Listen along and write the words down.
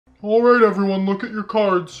Alright everyone, look at your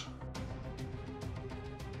cards.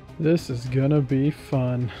 This is gonna be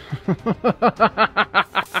fun.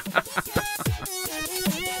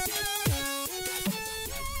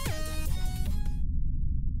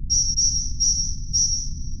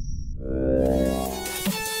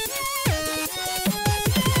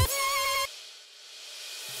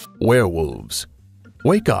 Werewolves.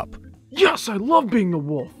 Wake up. Yes, I love being a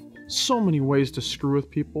wolf. So many ways to screw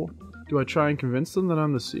with people. Do I try and convince them that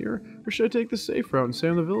I'm the seer? Or should I take the safe route and say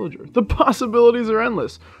I'm the villager? The possibilities are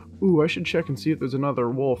endless. Ooh, I should check and see if there's another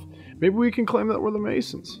wolf. Maybe we can claim that we're the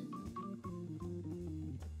Masons.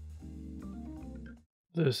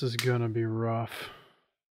 This is gonna be rough.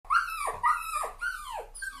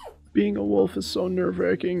 Being a wolf is so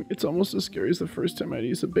nerve-wracking. It's almost as scary as the first time I'd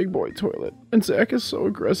use the big boy toilet. And Zach is so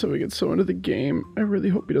aggressive and gets so into the game. I really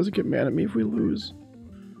hope he doesn't get mad at me if we lose.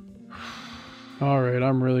 Alright,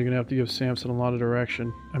 I'm really gonna have to give Samson a lot of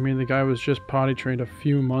direction. I mean, the guy was just potty trained a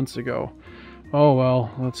few months ago. Oh well,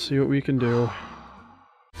 let's see what we can do.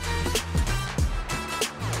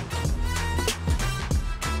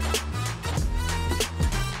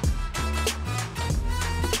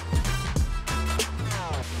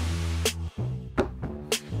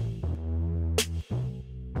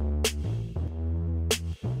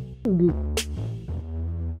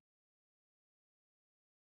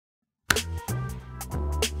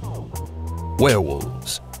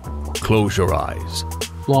 Werewolves. Close your eyes.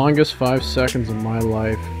 Longest 5 seconds of my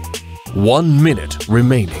life. 1 minute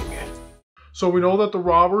remaining. So we know that the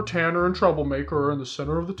robber, Tanner, and Troublemaker are in the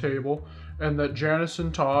center of the table, and that Janice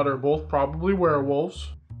and Todd are both probably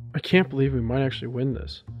werewolves. I can't believe we might actually win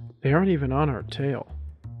this. They aren't even on our tail.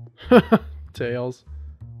 Tails.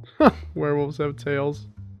 Werewolves have tails.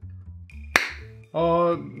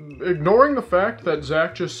 Ignoring the fact that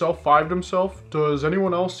Zach just self-fived himself, does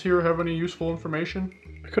anyone else here have any useful information?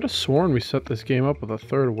 I could have sworn we set this game up with a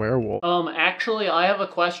third werewolf. Actually, I have a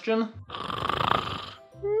question.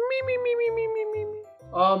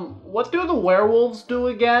 What do the werewolves do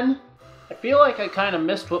again? I feel like I kind of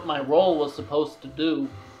missed what my role was supposed to do.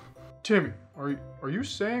 Timmy, are you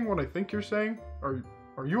saying what I think you're saying? Are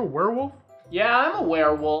you a werewolf? Yeah, I'm a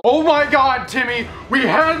werewolf. Oh my god, Timmy! We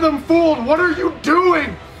had them fooled! What are you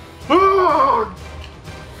doing? Ugh!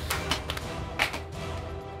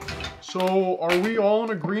 So, are we all in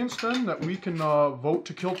agreement then that we can vote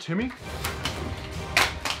to kill Timmy?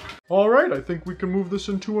 Alright, I think we can move this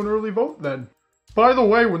into an early vote then. By the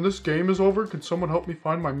way, when this game is over, can someone help me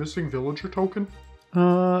find my missing villager token?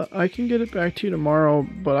 I can get it back to you tomorrow,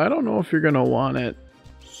 but I don't know if you're gonna want it.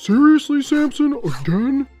 Seriously, Samson?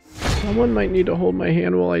 Again? Someone might need to hold my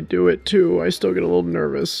hand while I do it too. I still get a little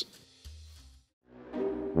nervous.